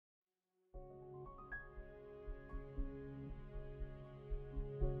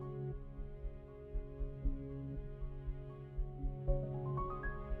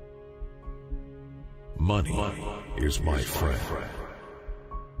Money is my friend.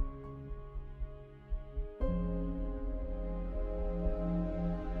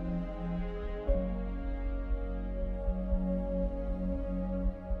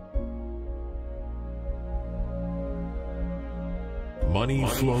 Money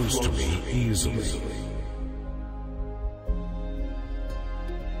flows to me easily.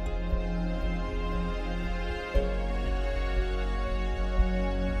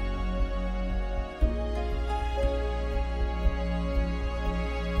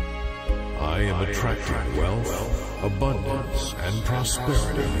 I am attracting wealth, abundance, and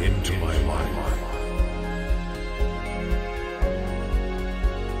prosperity into my life.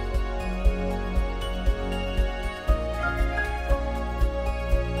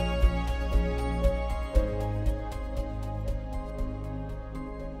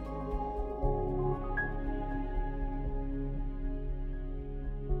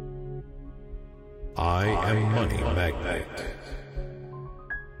 I am money magnet.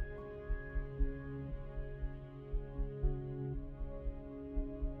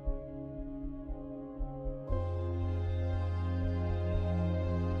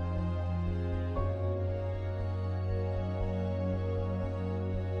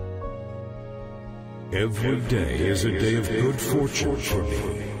 Every day is a day of good fortune for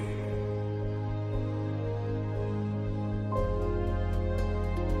me.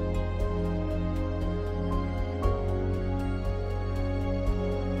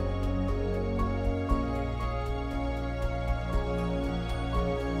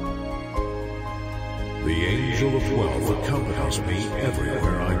 The angel of wealth accompanies me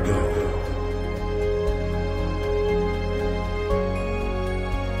everywhere I go.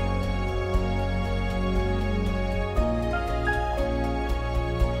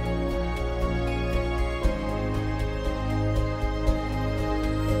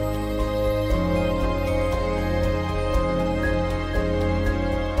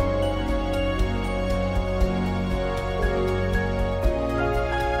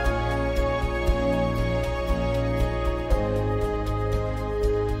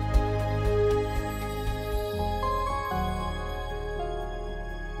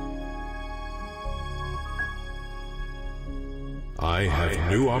 I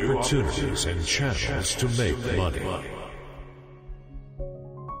have new opportunities and channels to make money.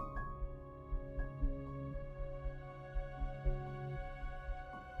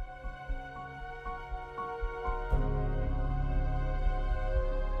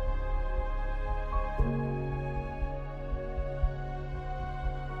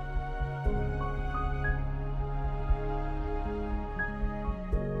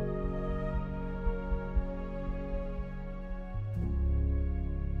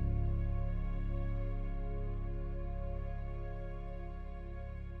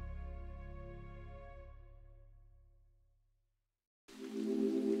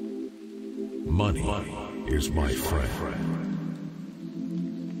 Money is my friend.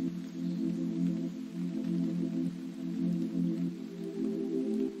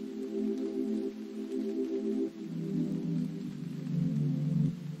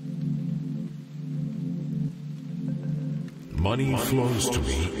 Money flows to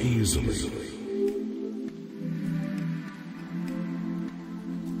me easily.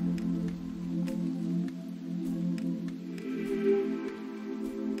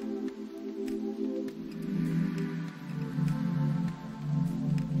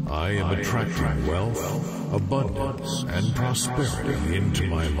 I am attracting wealth, abundance, and prosperity into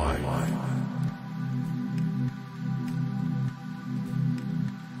my life.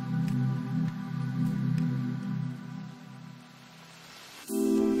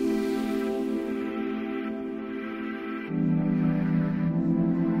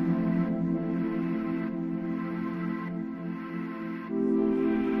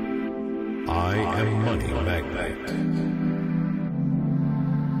 I am money magnet.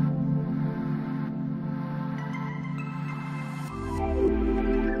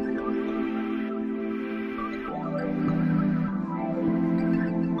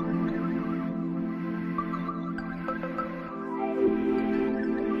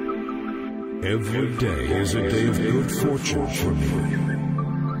 Every day is a day of good fortune for me.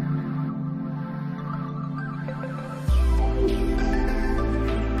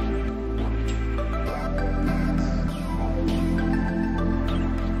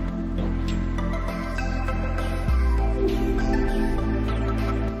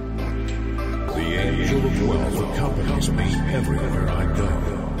 The angel of wealth accompanies me everywhere I go.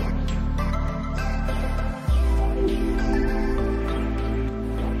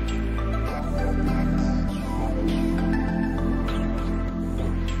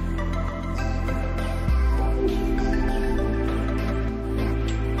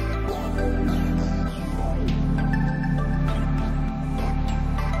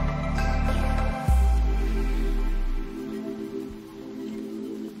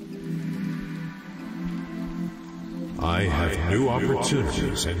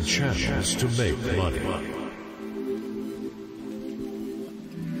 opportunities and channels to make money.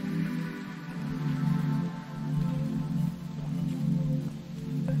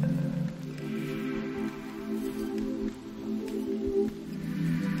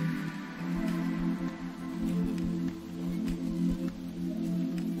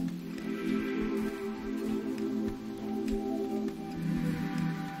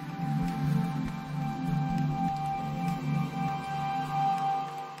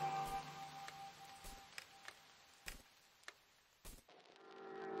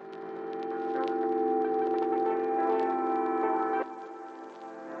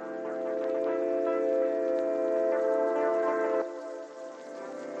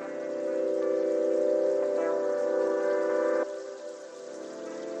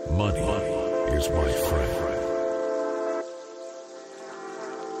 Money is my friend.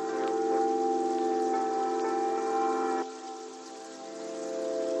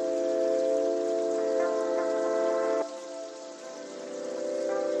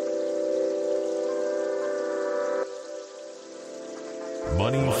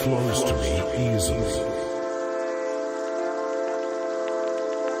 Money flows to me easily.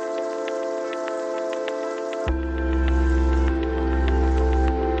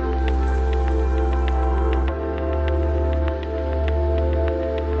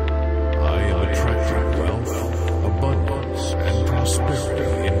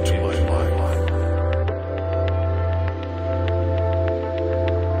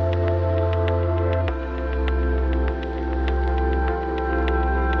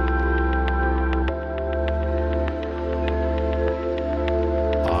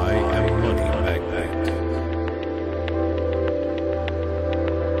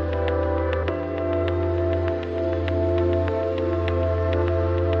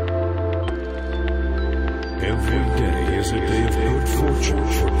 Every day is a day of good fortune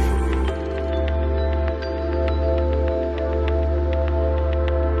for me.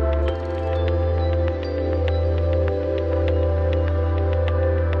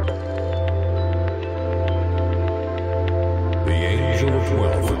 The angel of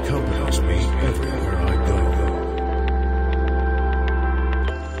wealth accompanies me everywhere I go.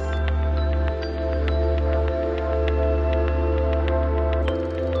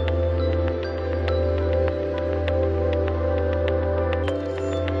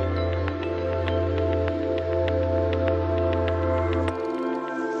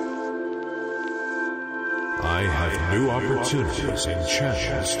 I have new opportunities and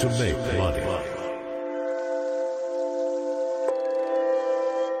channels to make money.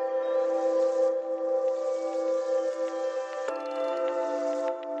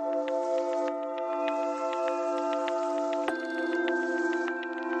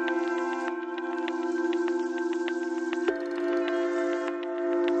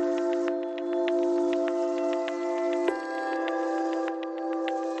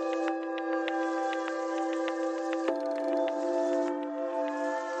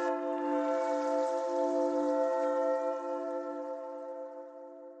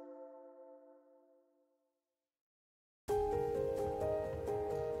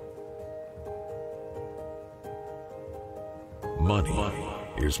 Money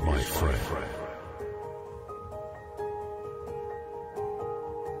is my friend.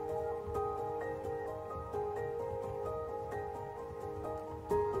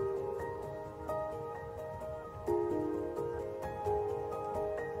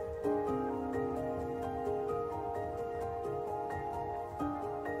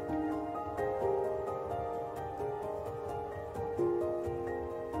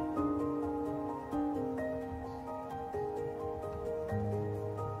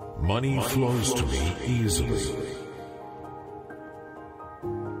 Money flows to me easily.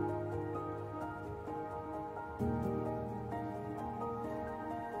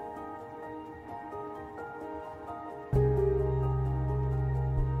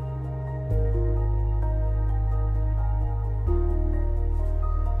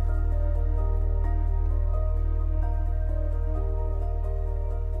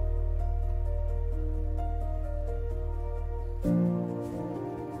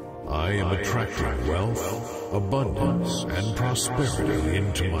 I am attracting wealth, abundance, and prosperity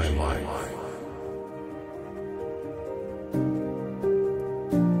into my life.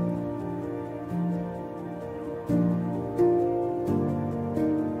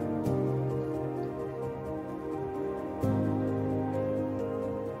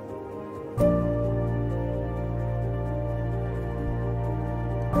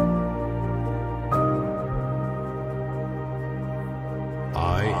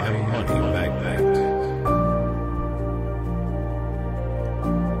 I am money magnet.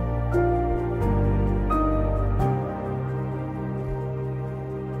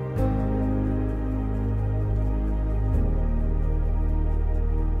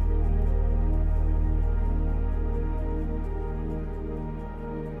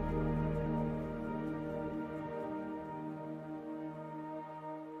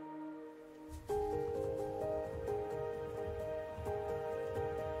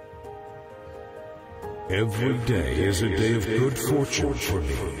 Every day is a day of good fortune for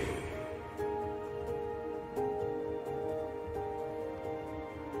me.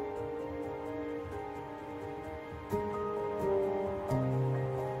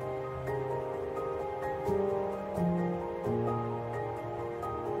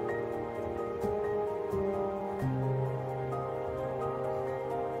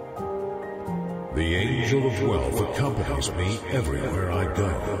 The angel of wealth accompanies me everywhere I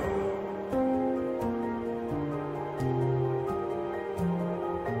go.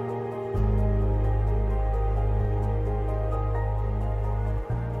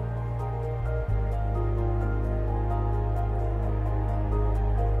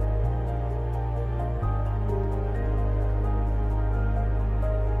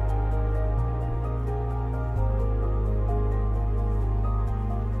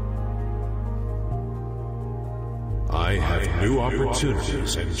 I have new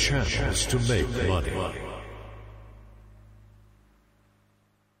opportunities and channels to make money.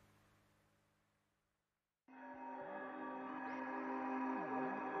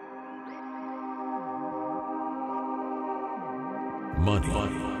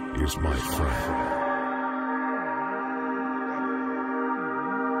 Money is my friend.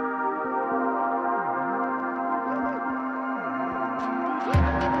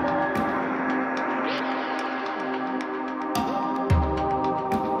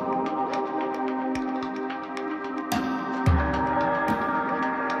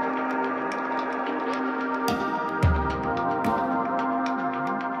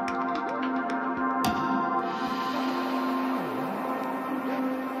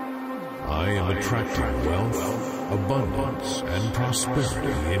 I am attracting wealth, abundance, and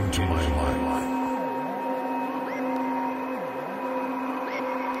prosperity into my life.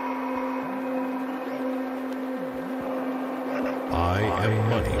 I am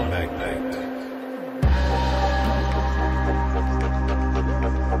money magnet.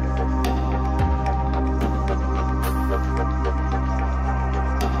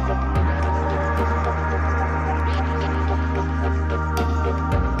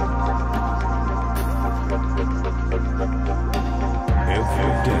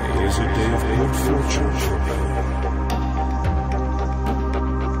 Every day is a day of good fortune for me.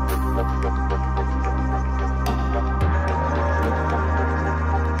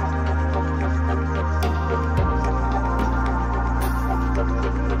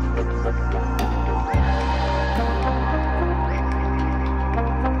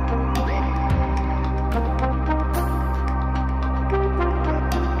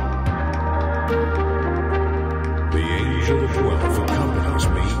 The angel of wealth accompanies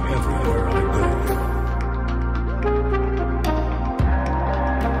me everywhere I go.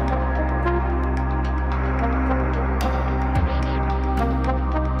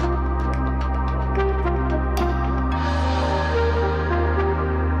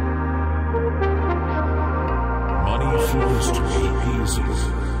 Money flows to me easily.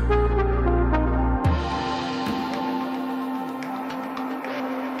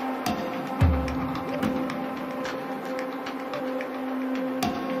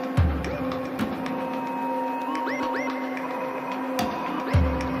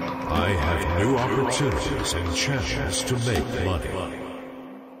 I have new opportunities and channels to make money.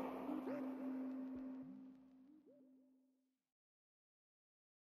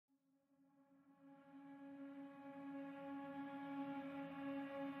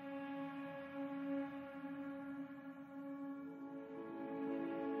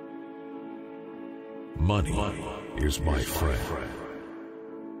 Money is my friend.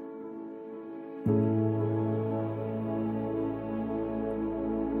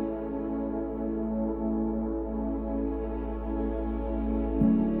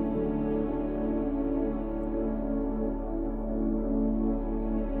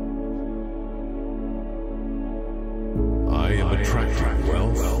 I am attracting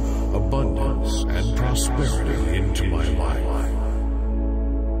wealth, abundance, and prosperity into my life.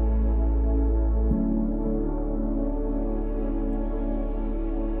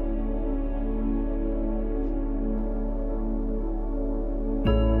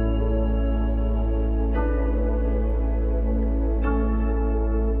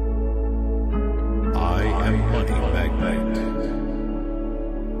 I am money magnet.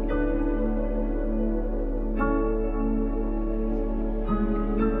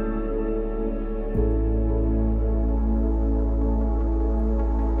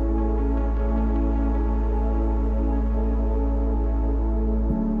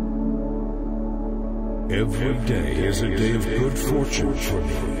 Every day is a day of good fortune for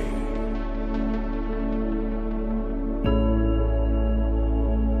me.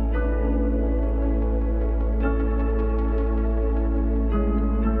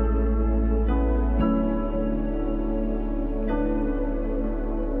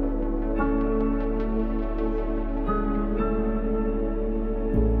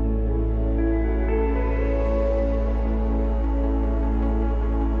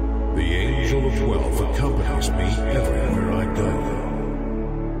 angel of wealth accompanies me everywhere I go.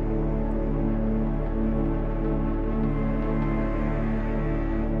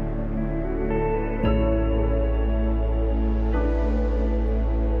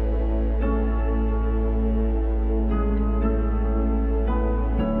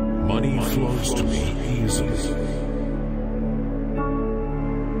 Money flows to me easily.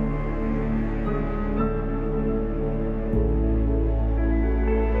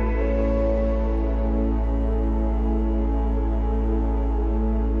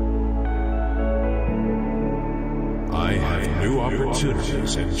 I have new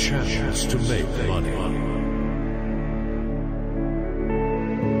opportunities and chances to make money.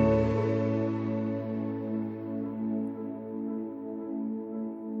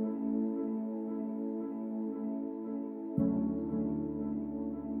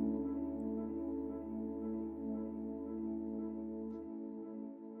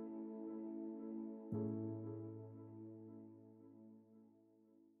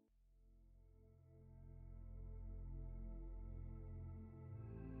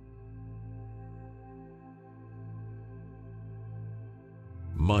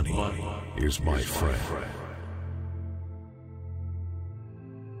 Money is my friend.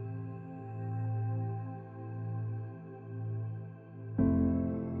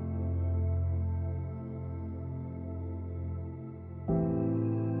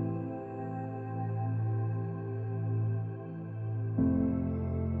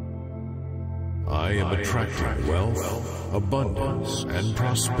 I am attracting wealth, abundance, and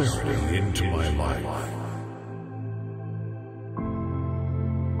prosperity into my life.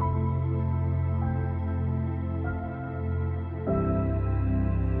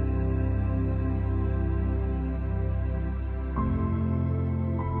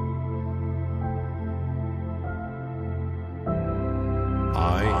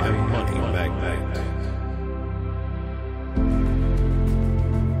 I am money magnet.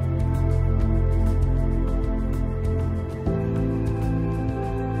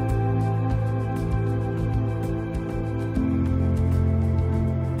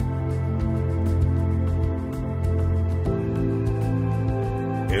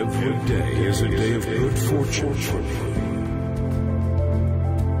 Every day is a day of good fortune for me.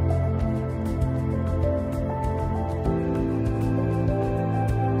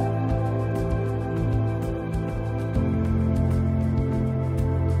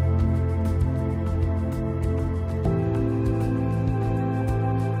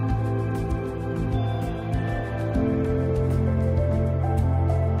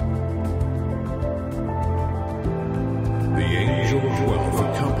 The angel of wealth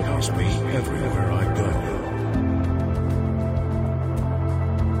accompanies me everywhere I go.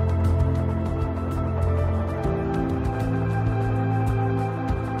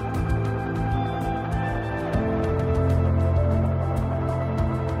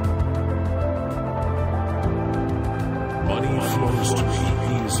 Money flows to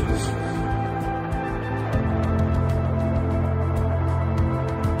me easily.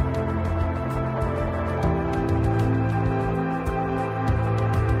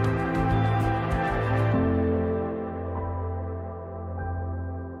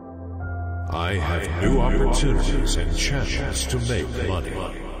 I have new opportunities and chances to make money.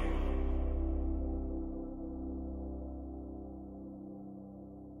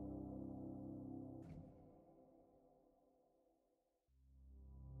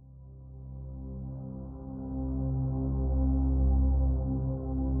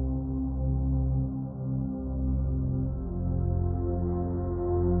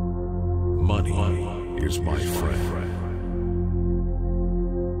 Money is my friend.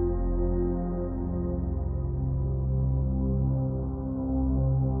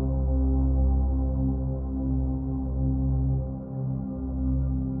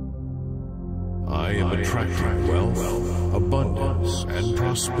 I am attracting wealth, abundance, and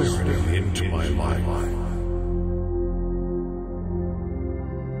prosperity into my life.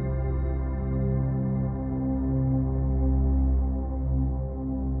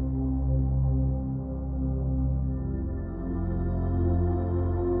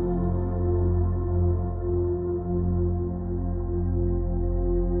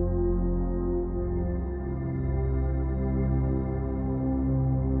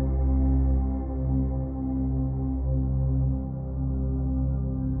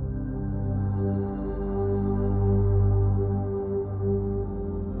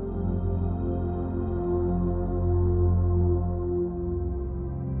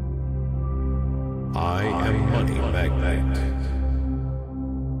 I am money magnet.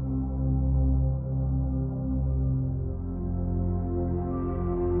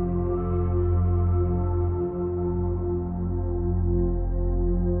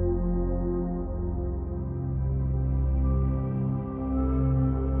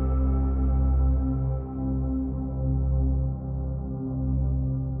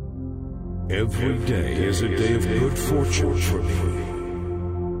 Every day is a day of good fortune for me.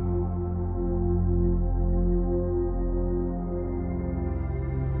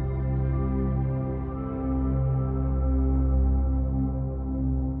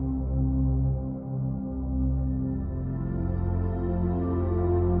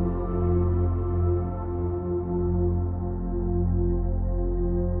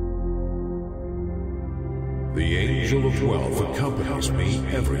 The angel of wealth accompanies me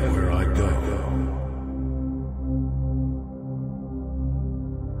everywhere I go.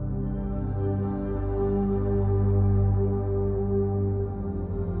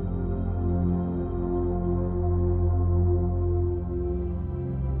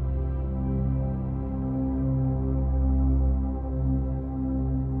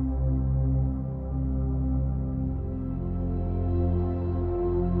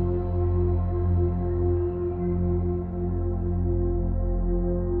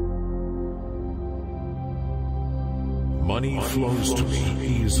 Money flows to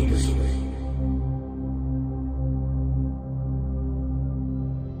me easily.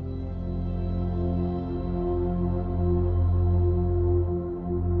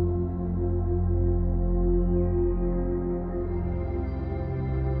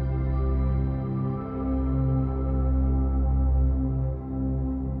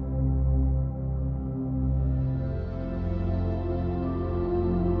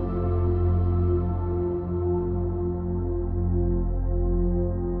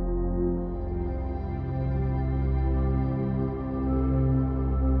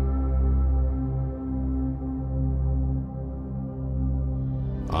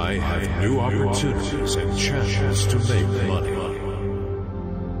 I have new opportunities and chances to make money.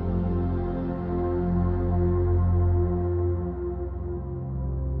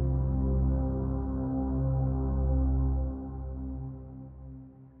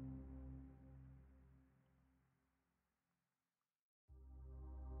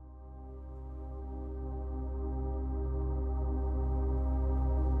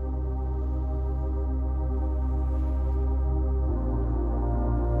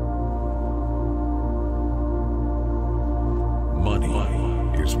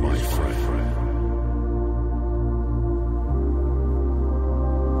 Money is my friend.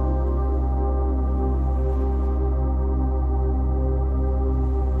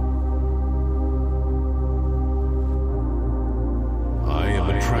 I am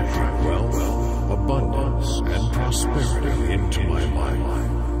attracting wealth, abundance, and prosperity into my life.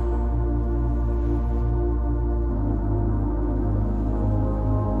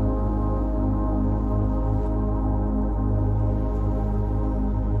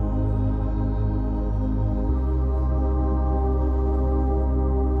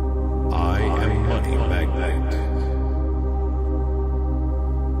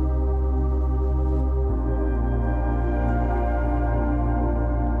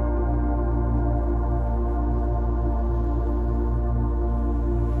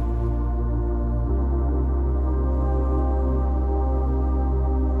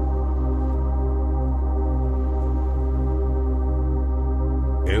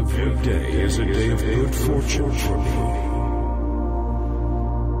 Every day is a day of good fortune for me.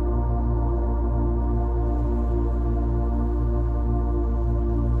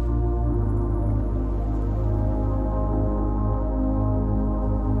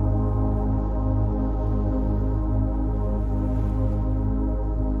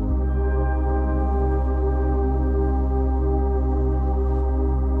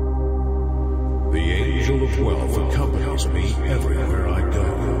 The angel of wealth accompanies me everywhere I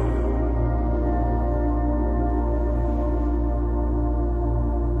go.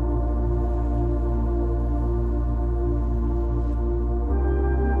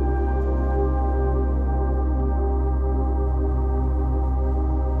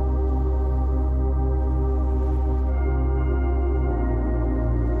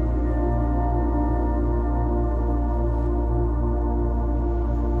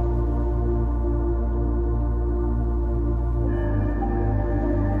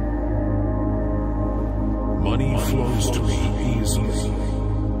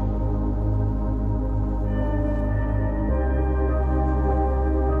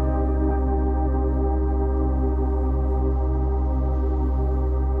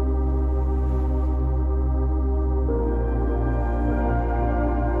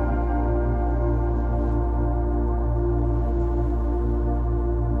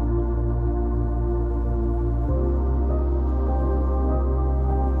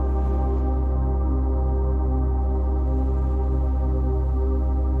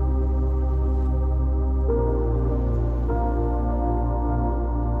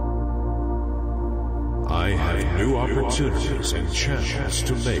 new opportunities and channels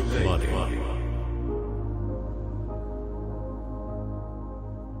to make money.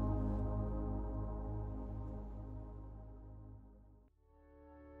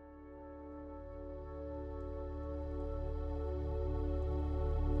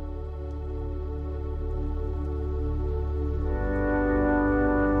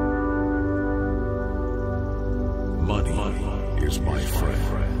 Money is my friend.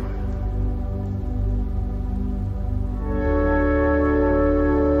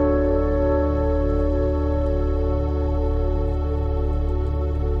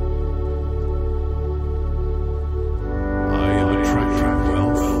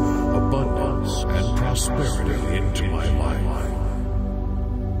 Prosperity into my life.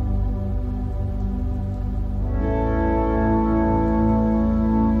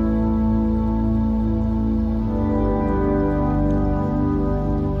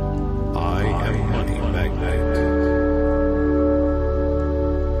 I am money magnet.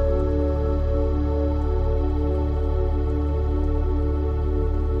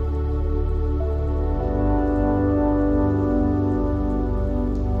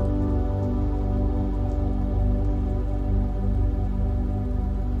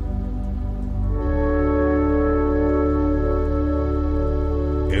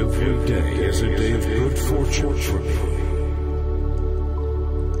 Every day is a day of good fortune for me.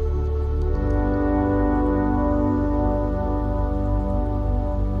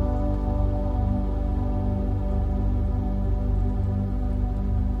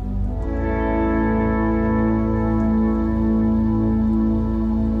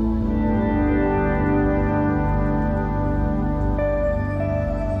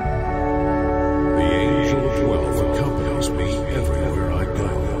 The angel of wealth accompanies me everywhere I go.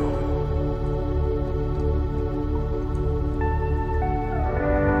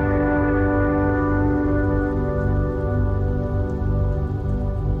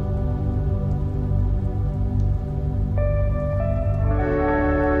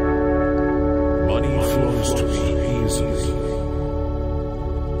 Money flows to me easily.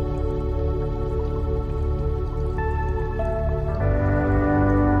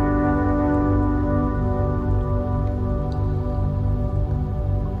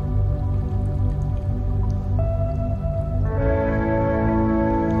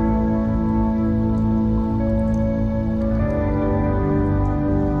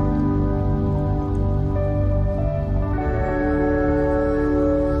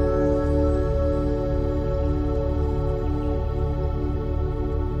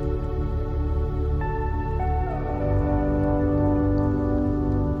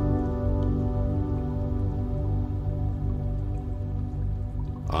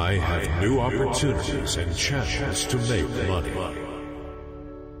 I have new opportunities and channels to make money.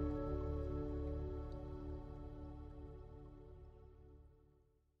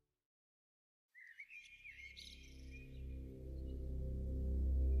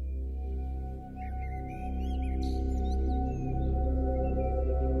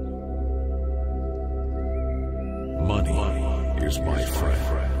 Money is my friend.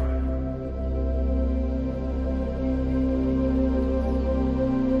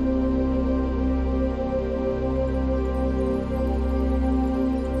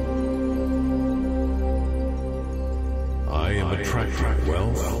 I am attracting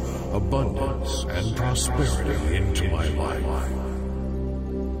wealth, abundance, and prosperity into my life.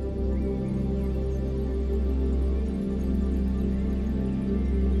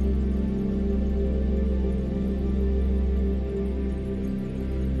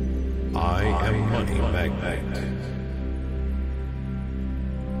 I am money magnet.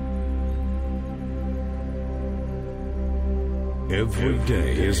 Every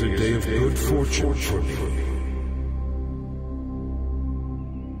day is a day of good fortune for me.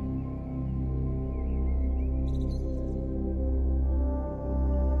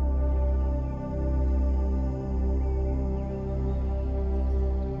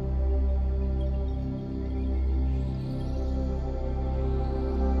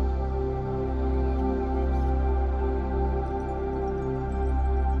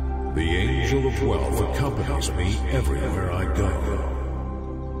 The angel of wealth accompanies me everywhere I go.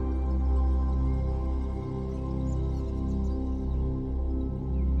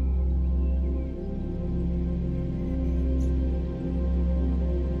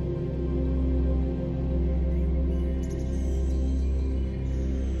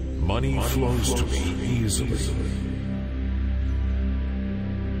 Money flows to me easily.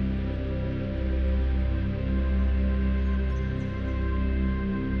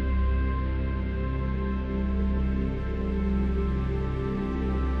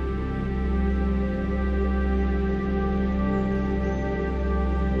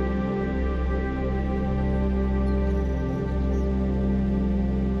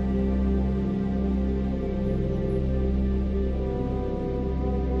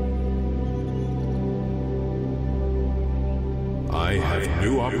 I have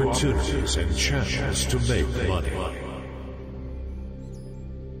new opportunities and channels to make money.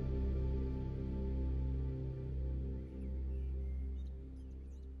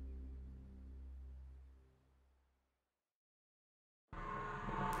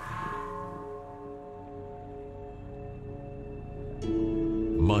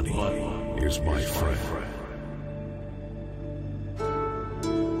 Money is my friend.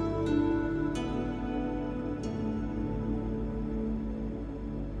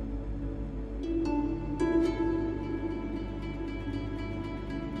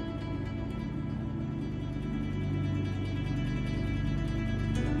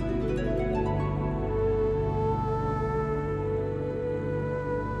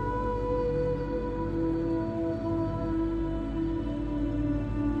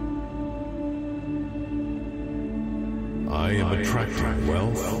 I am attracting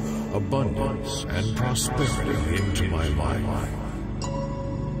wealth, abundance, and prosperity into my life.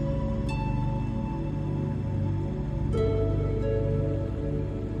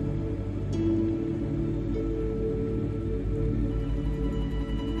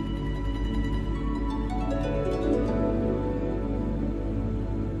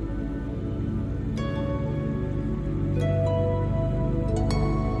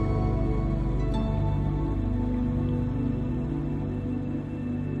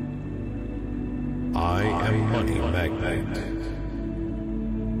 I am money magnet.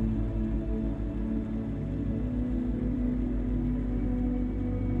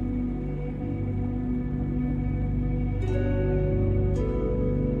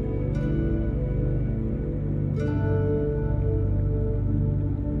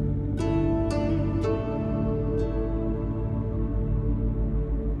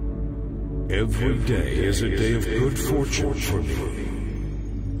 Every day is a day of good fortune for me.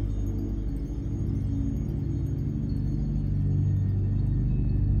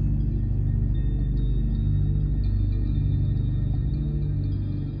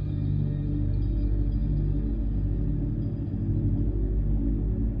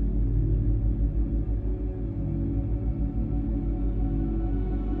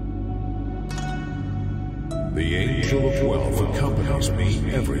 The angel of wealth accompanies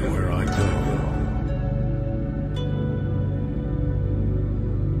me everywhere I go.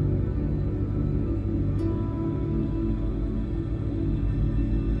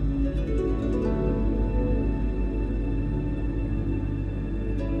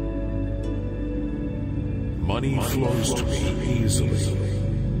 Money flows to me easily.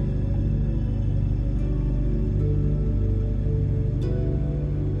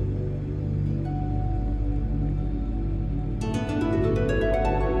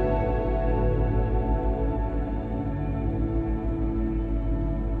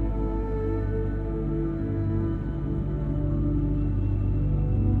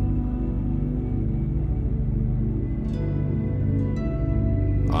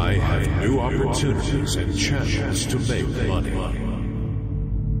 I have new opportunities and channels to make money.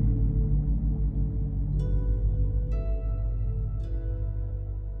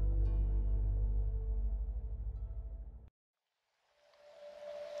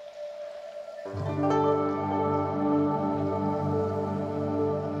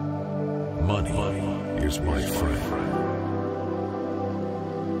 Money is my friend.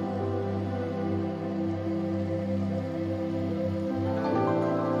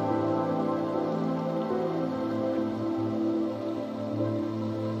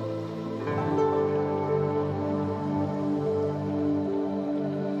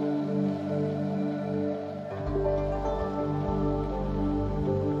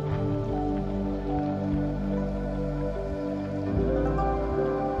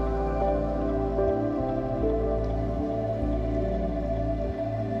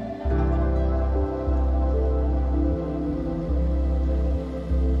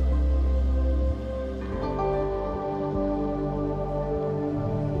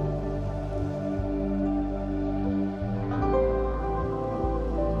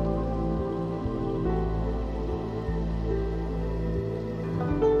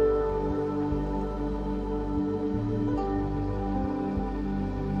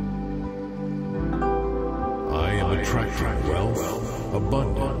 Attracting wealth,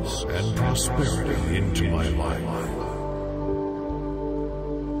 abundance, and prosperity into my life.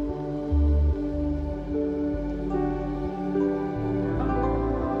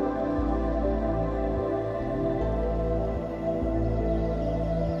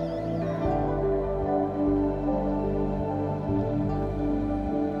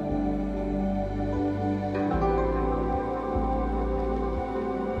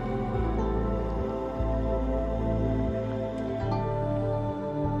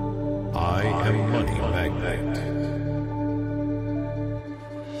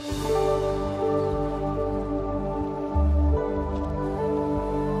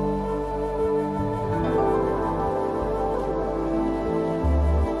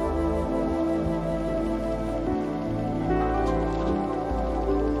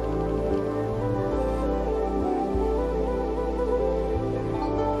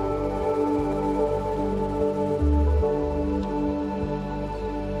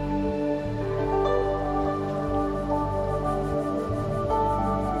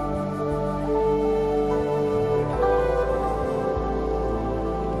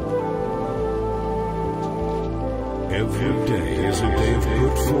 Every day is a day of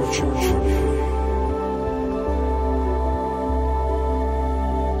good fortune for me.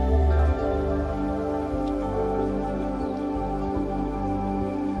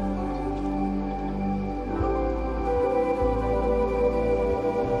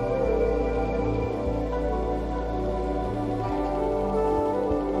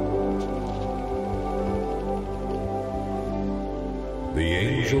 The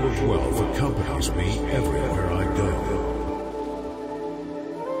angel of wealth accompanies me everywhere I go.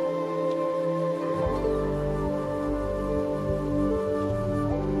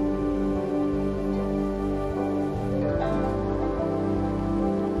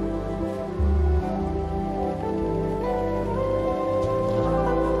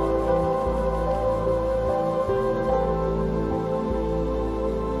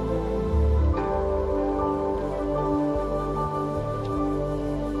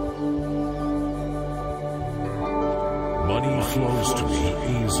 Money flows to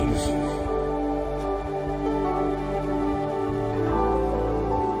me easily.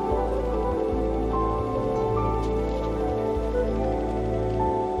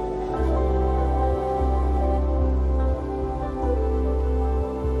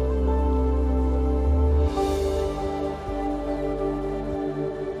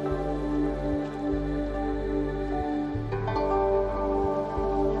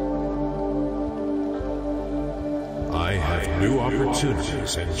 I have new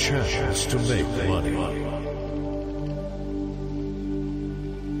opportunities and chances to make money.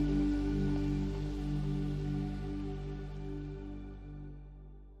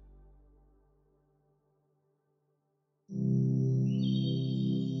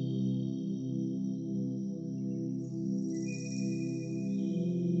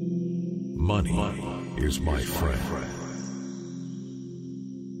 Money is my friend.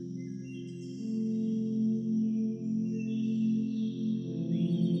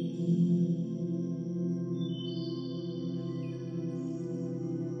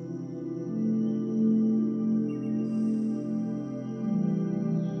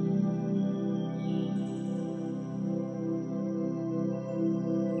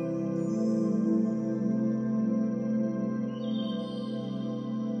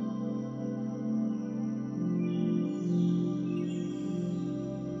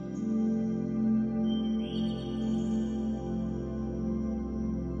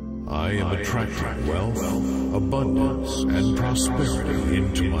 I am attracting wealth, abundance, and prosperity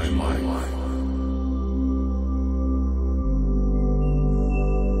into my life.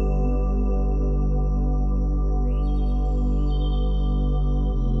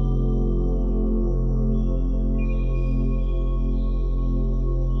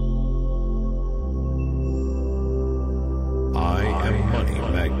 I am money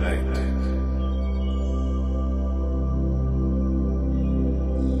magnet.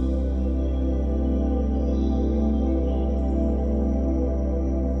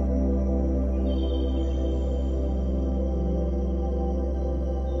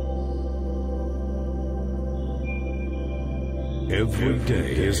 Every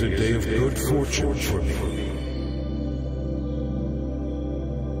day is a day of good fortune for me.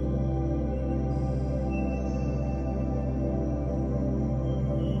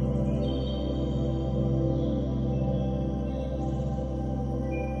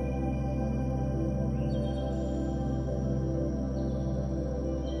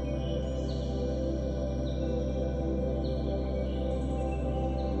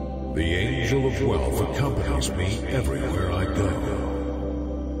 The angel of wealth accompanies me everywhere I go.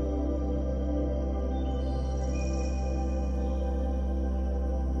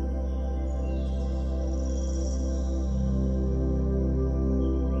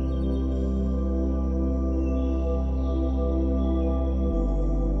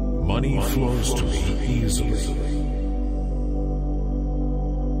 Money flows to me easily.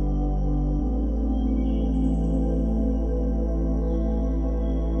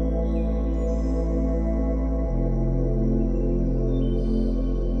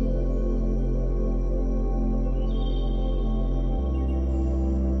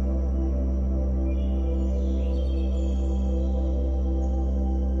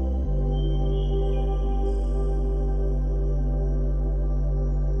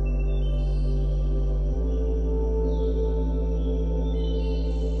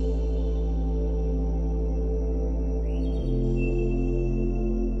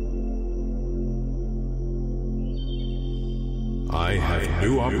 I have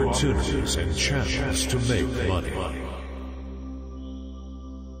new opportunities and chances to make money.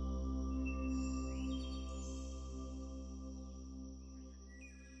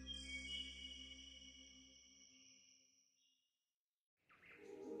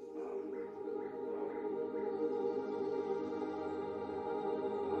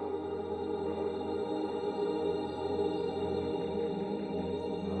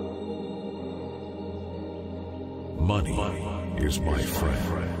 Money is my friend.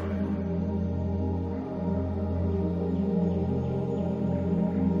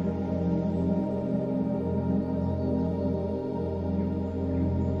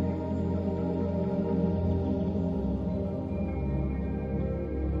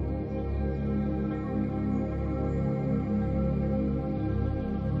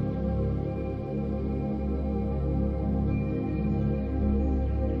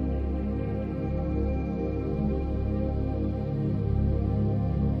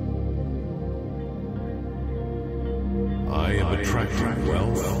 I am attracting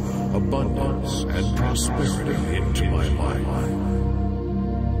wealth, abundance, and prosperity into my life.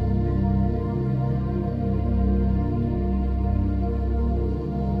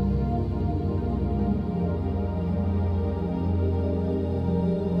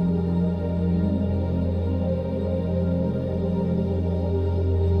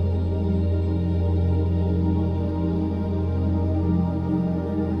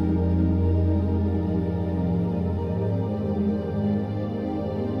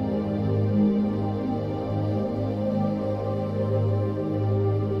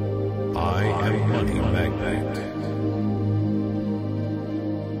 I am money magnet.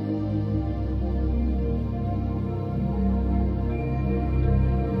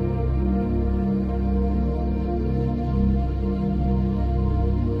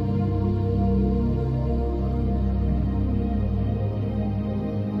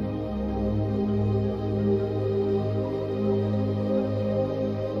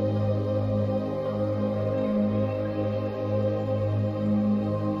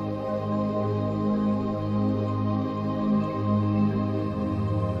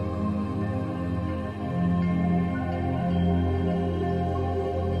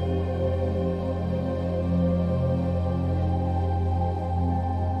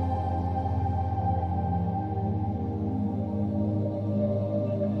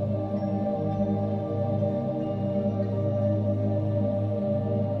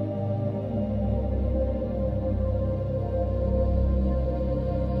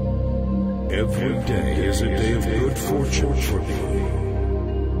 Every day is a day of good fortune for me.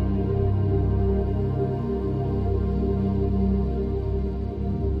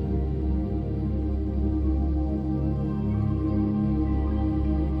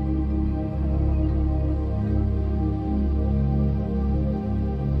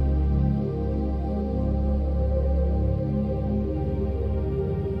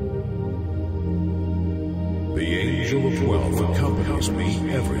 The angel of wealth accompanies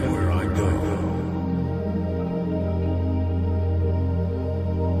me everywhere I go.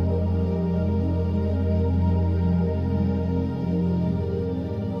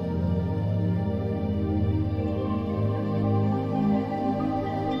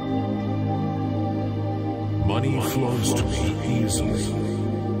 Money flows to me easily.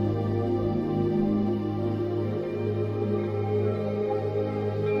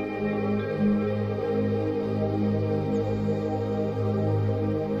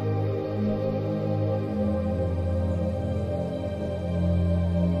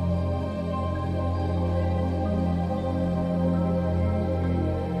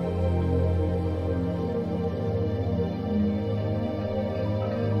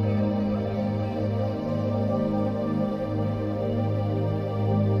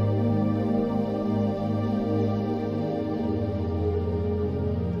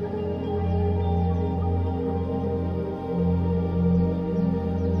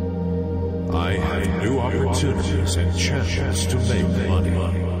 I have new opportunities and chances to make money.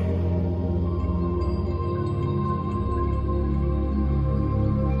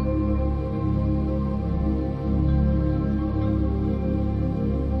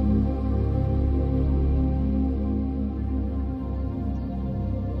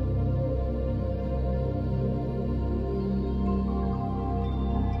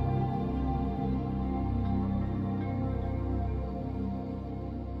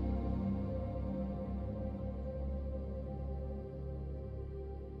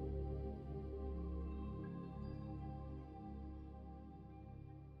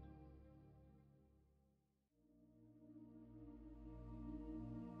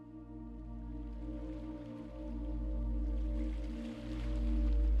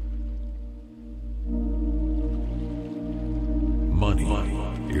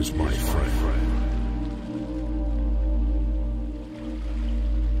 Money is my friend.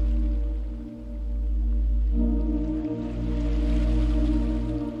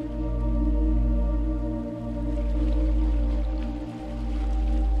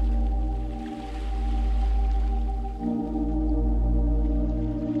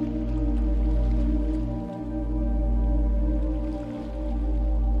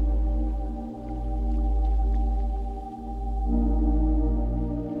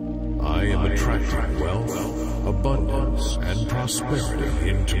 prosperity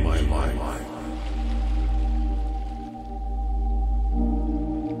into my life.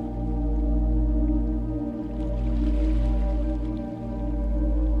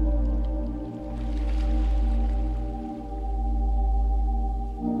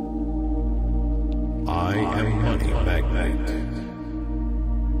 I am money magnet.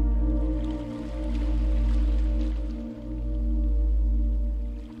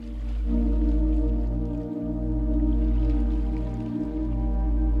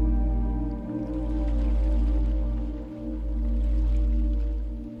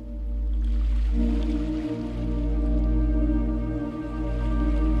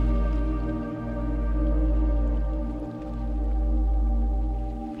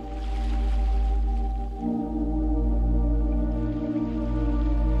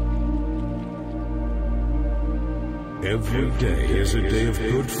 Every day is a day of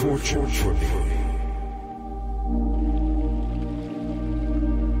good fortune for me.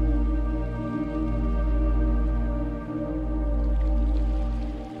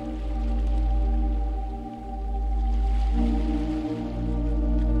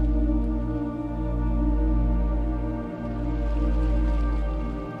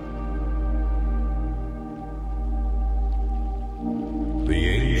 The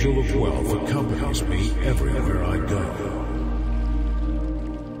angel of wealth accompanies me everywhere I go.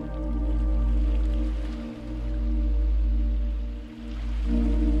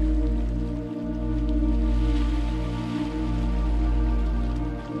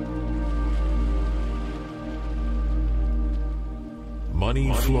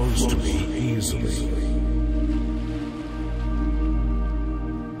 Money flows to me easily.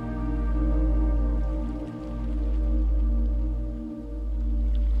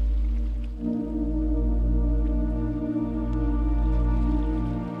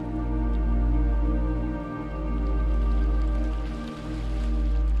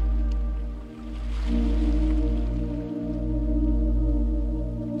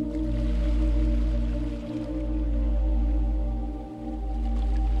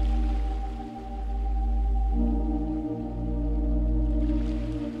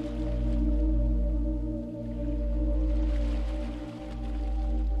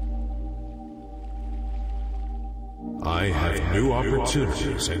 I have new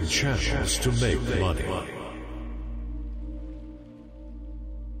opportunities and channels to make money.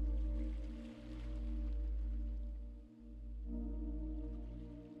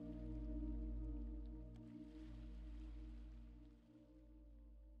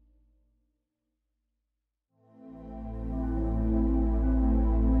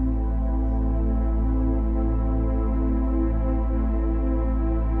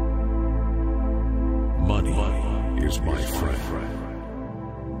 Money is my friend.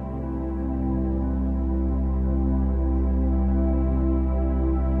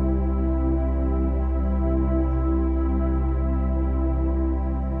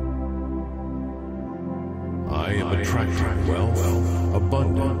 I am attracting wealth,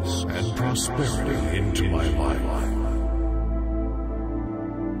 abundance, and prosperity into my life.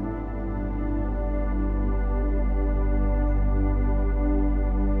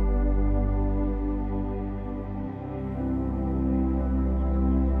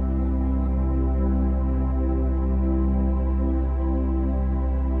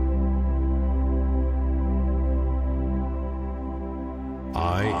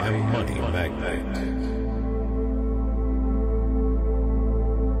 I am money magnet.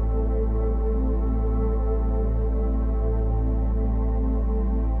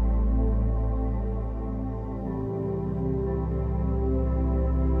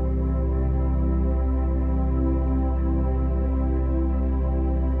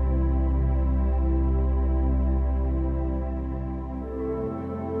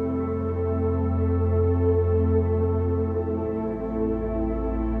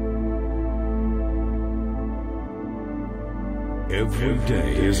 Every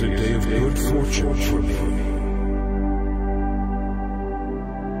day is a day of good fortune for me.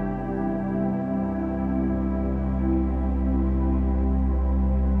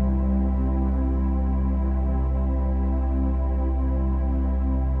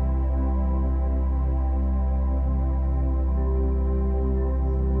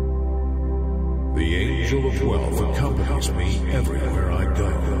 The angel of wealth accompanies me everywhere I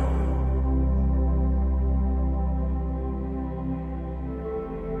go.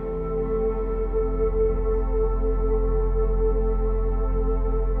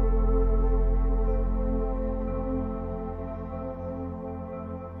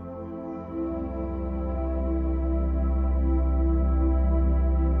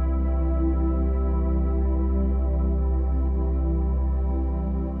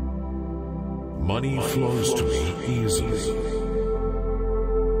 Money flows to me easily.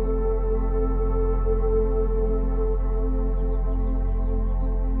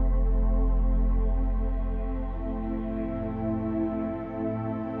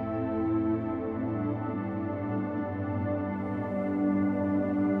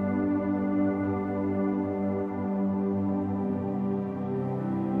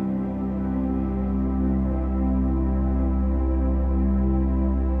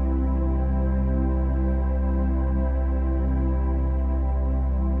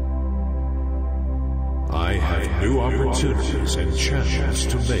 I have new opportunities and channels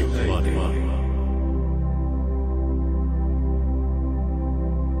to make money.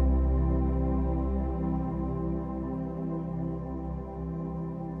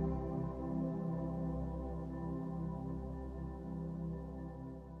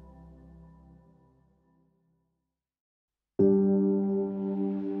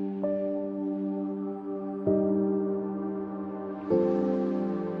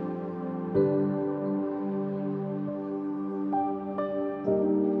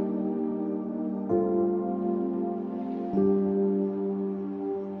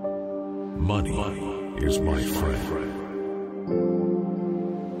 Money is my friend.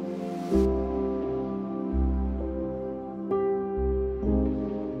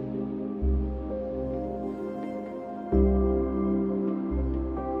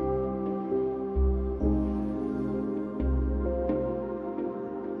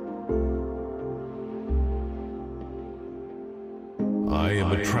 I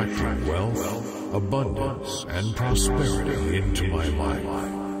am attracting wealth, abundance, and prosperity into my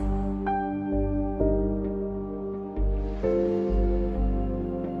life.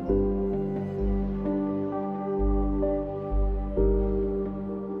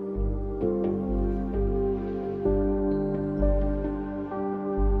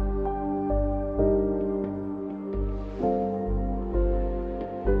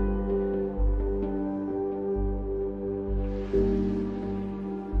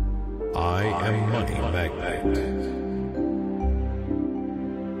 I am money magnet.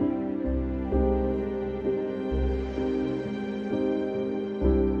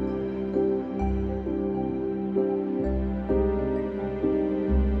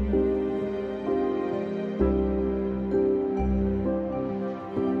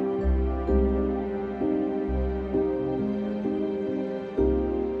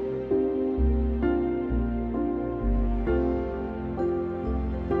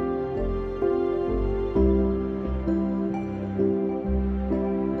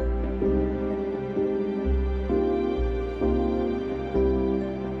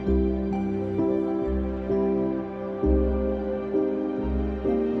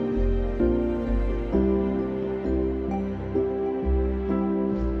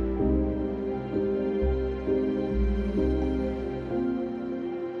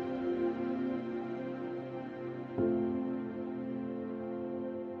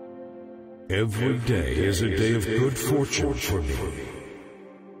 Every day is a day of good fortune for me.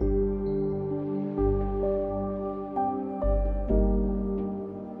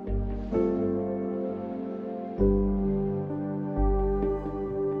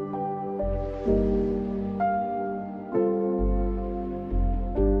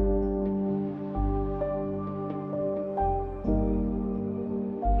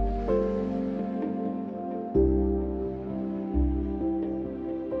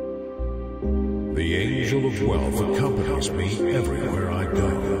 The angel of wealth accompanies me everywhere I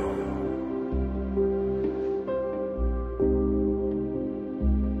go.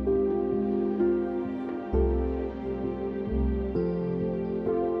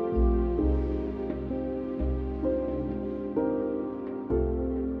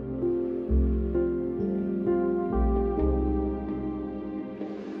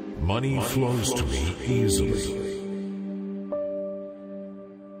 Money flows to me easily.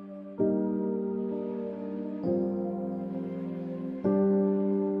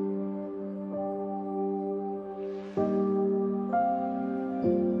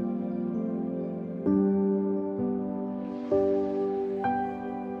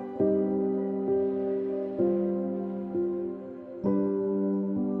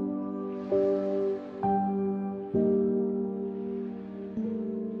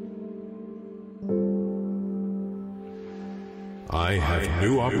 I have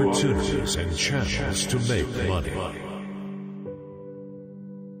new opportunities and channels to make money.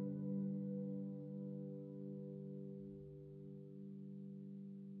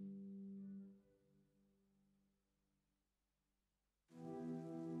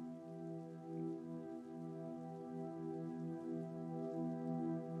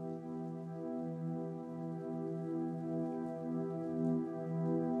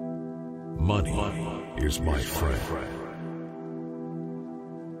 Money is my friend.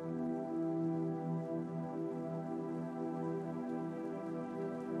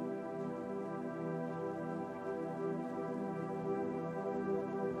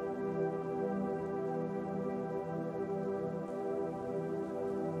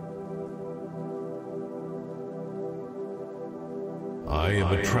 I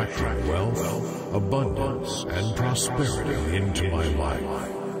am attracting wealth, abundance, and prosperity into my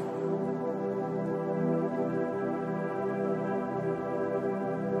life.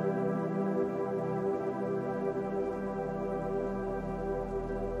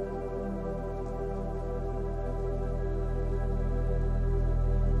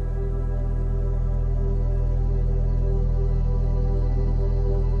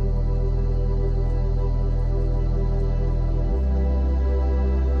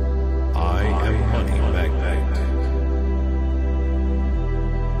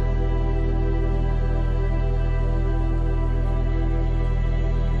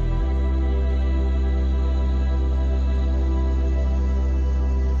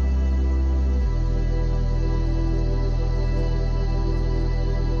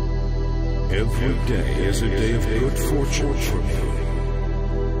 Every day is a day of good fortune for me.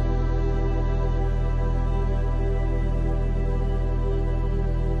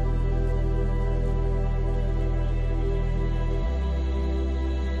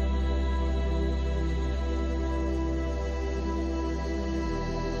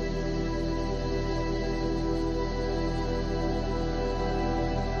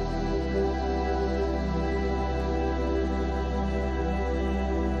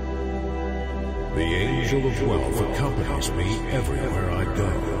 The angel of wealth accompanies me everywhere I go.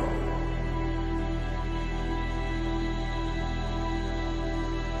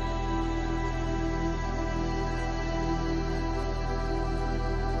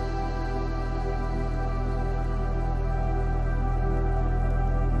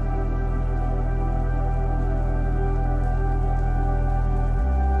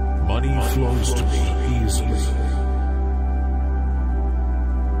 Money flows to me easily.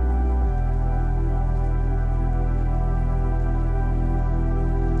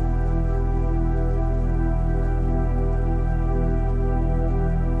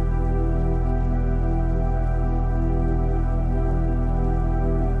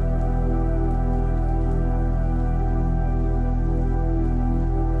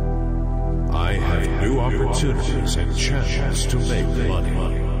 Opportunities and channels to make money.